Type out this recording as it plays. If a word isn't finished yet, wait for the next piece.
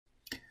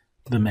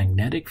The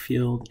magnetic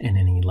field in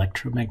an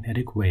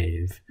electromagnetic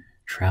wave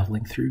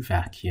traveling through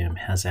vacuum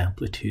has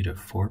amplitude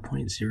of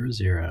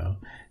 4.00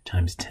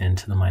 times 10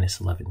 to the minus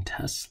 11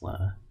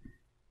 Tesla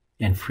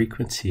and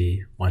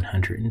frequency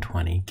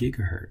 120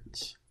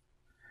 gigahertz.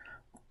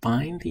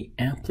 Find the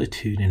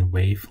amplitude and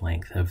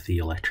wavelength of the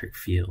electric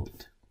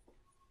field.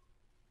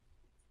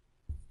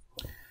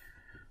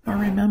 Now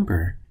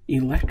remember,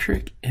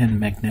 electric and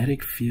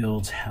magnetic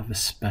fields have a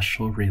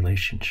special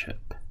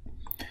relationship.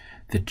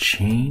 The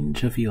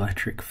change of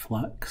electric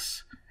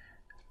flux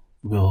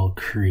will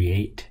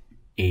create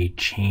a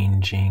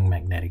changing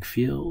magnetic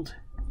field,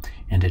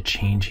 and a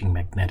changing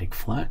magnetic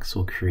flux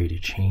will create a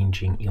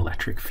changing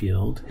electric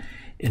field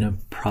in a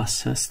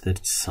process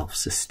that's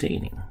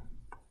self-sustaining.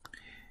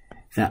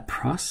 That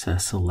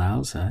process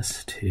allows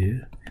us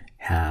to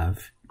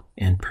have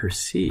and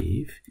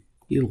perceive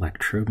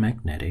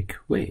electromagnetic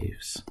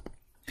waves.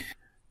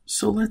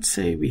 So let's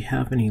say we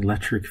have an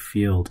electric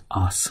field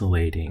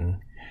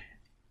oscillating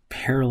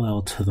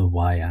parallel to the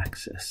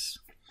y-axis.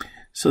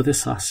 So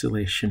this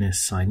oscillation is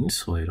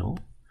sinusoidal,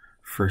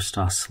 first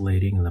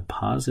oscillating in the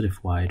positive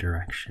y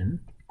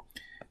direction,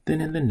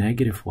 then in the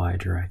negative y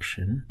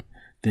direction,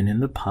 then in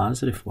the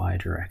positive y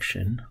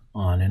direction,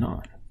 on and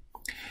on.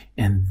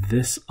 And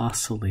this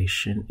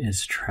oscillation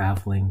is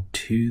traveling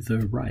to the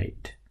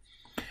right.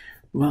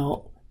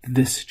 Well,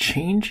 this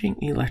changing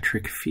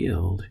electric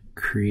field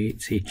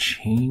creates a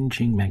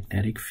changing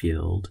magnetic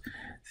field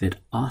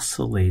that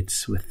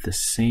oscillates with the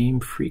same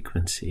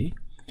frequency,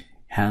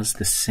 has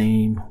the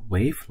same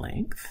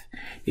wavelength,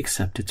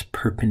 except it's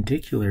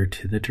perpendicular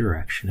to the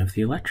direction of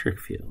the electric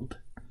field.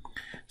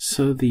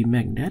 So the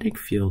magnetic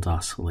field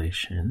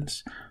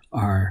oscillations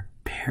are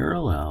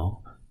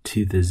parallel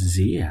to the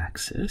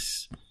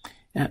z-axis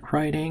at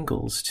right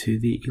angles to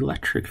the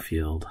electric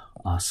field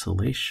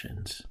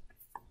oscillations.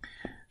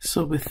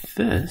 So with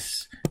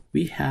this,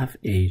 we have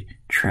a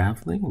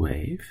traveling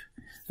wave,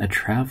 a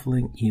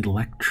traveling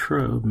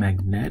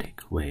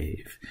electromagnetic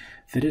wave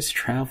that is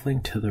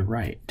traveling to the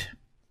right.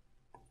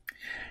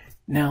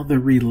 Now, the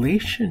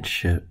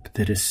relationship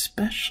that is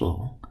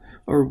special,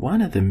 or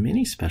one of the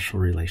many special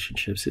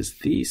relationships, is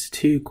these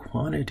two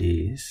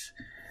quantities.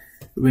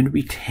 When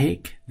we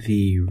take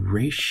the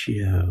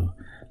ratio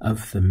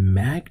of the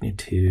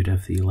magnitude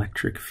of the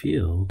electric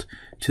field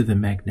to the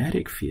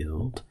magnetic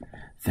field,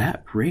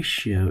 that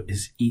ratio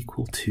is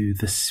equal to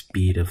the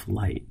speed of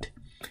light.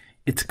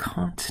 It's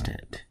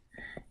constant.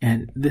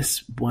 And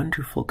this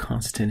wonderful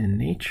constant in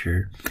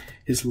nature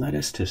has led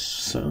us to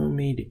so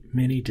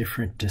many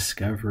different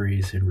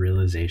discoveries and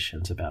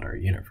realizations about our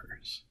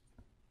universe.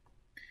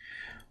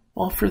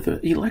 Well, for the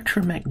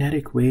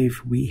electromagnetic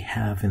wave we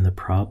have in the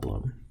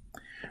problem,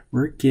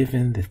 we're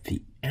given that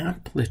the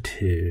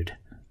amplitude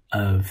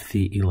of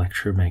the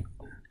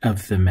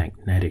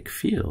magnetic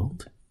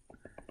field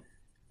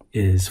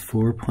is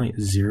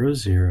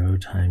 4.00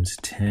 times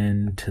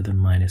 10 to the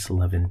minus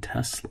 11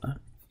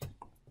 Tesla.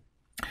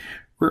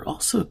 We're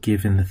also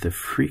given that the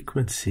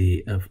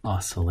frequency of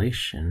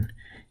oscillation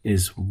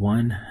is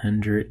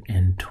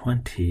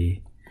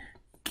 120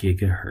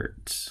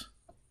 gigahertz.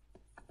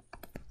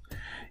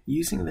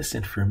 Using this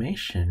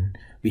information,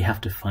 we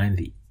have to find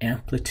the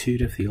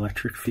amplitude of the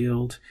electric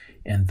field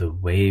and the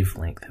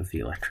wavelength of the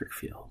electric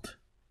field.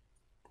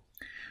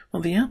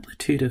 Well, the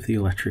amplitude of the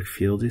electric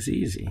field is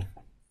easy.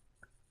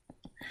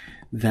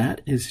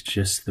 That is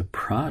just the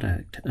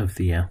product of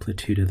the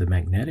amplitude of the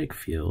magnetic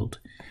field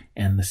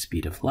and the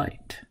speed of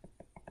light.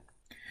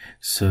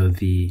 So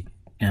the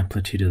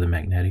amplitude of the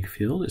magnetic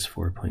field is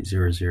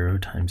 4.00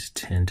 times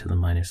 10 to the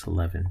minus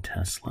 11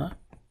 Tesla.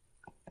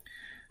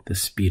 The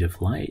speed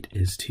of light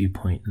is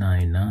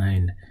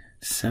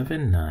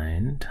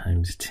 2.9979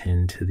 times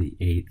 10 to the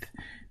 8th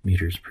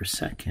meters per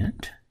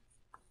second.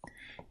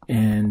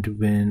 And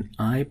when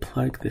I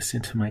plug this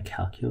into my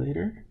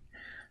calculator,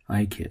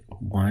 I get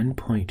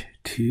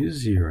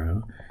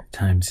 1.20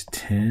 times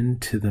 10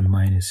 to the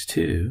minus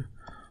 2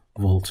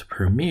 volts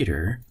per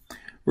meter,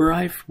 where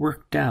I've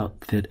worked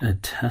out that a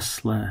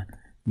Tesla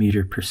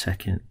meter per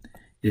second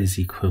is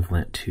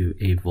equivalent to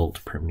a volt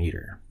per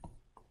meter.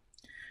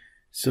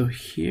 So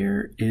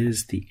here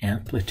is the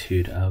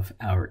amplitude of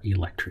our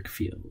electric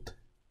field.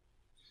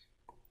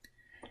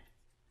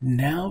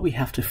 Now we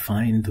have to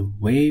find the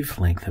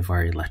wavelength of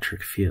our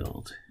electric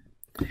field.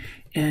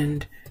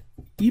 And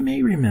you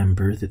may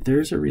remember that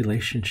there's a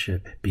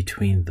relationship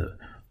between the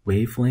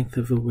wavelength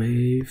of a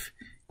wave,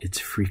 its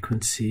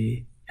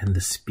frequency, and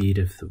the speed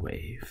of the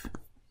wave.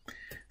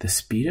 The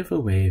speed of a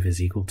wave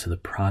is equal to the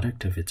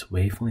product of its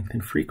wavelength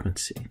and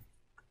frequency.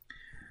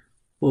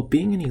 Well,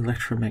 being an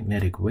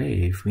electromagnetic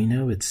wave, we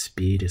know its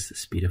speed is the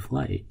speed of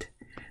light,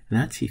 and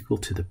that's equal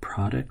to the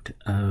product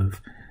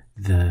of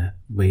the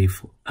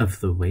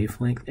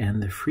wavelength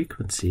and the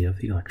frequency of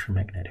the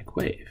electromagnetic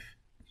wave.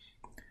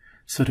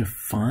 So to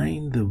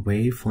find the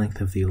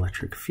wavelength of the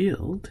electric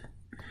field,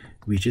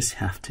 we just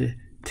have to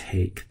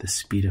take the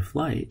speed of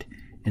light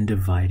and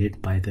divide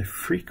it by the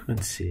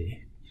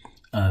frequency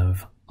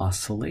of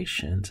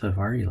oscillations of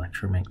our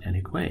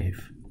electromagnetic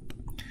wave.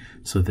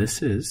 So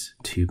this is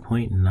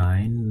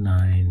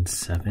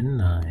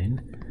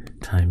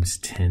 2.9979 times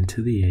 10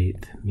 to the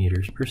 8th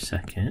meters per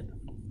second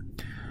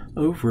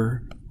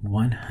over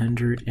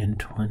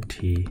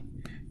 120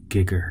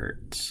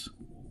 gigahertz.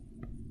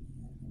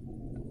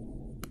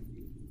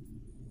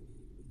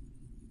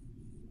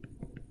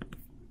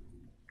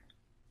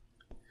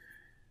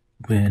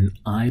 When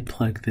I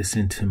plug this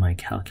into my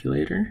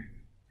calculator,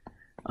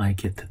 I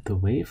get that the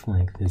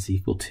wavelength is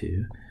equal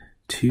to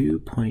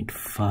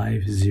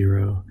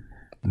 2.50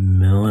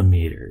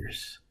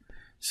 millimeters.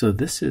 So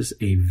this is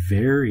a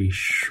very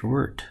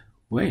short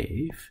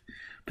wave,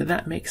 but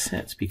that makes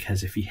sense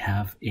because if you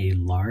have a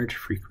large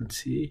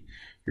frequency,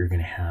 you're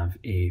going to have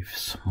a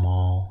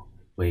small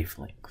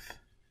wavelength.